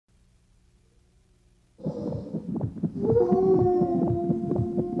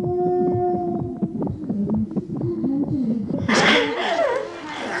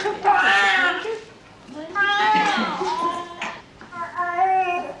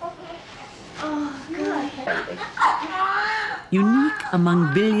Unique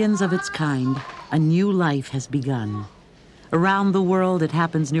among billions of its kind, a new life has begun. Around the world, it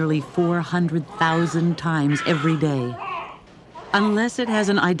happens nearly 400,000 times every day. Unless it has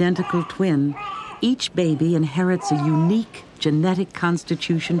an identical twin, each baby inherits a unique genetic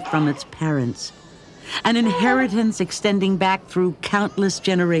constitution from its parents, an inheritance extending back through countless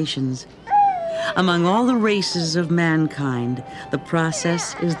generations. Among all the races of mankind, the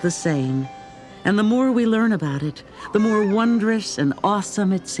process is the same, and the more we learn about it, the more wondrous and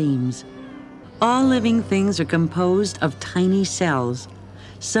awesome it seems. All living things are composed of tiny cells,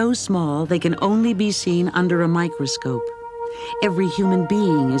 so small they can only be seen under a microscope. Every human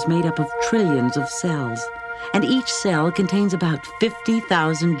being is made up of trillions of cells, and each cell contains about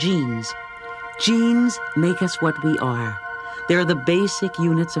 50,000 genes. Genes make us what we are. They're the basic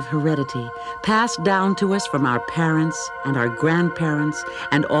units of heredity, passed down to us from our parents and our grandparents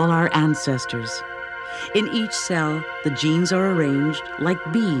and all our ancestors. In each cell, the genes are arranged like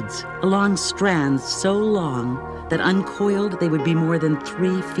beads along strands so long that uncoiled they would be more than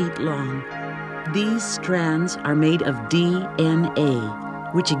 3 feet long. These strands are made of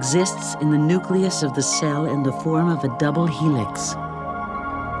DNA, which exists in the nucleus of the cell in the form of a double helix.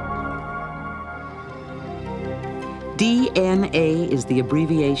 DNA is the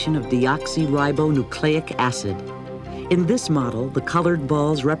abbreviation of deoxyribonucleic acid. In this model, the colored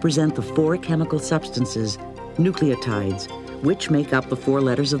balls represent the 4 chemical substances, nucleotides, which make up the 4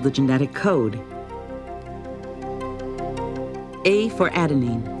 letters of the genetic code. A for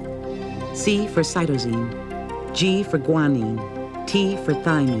adenine, C for cytosine, G for guanine, T for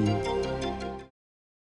thymine,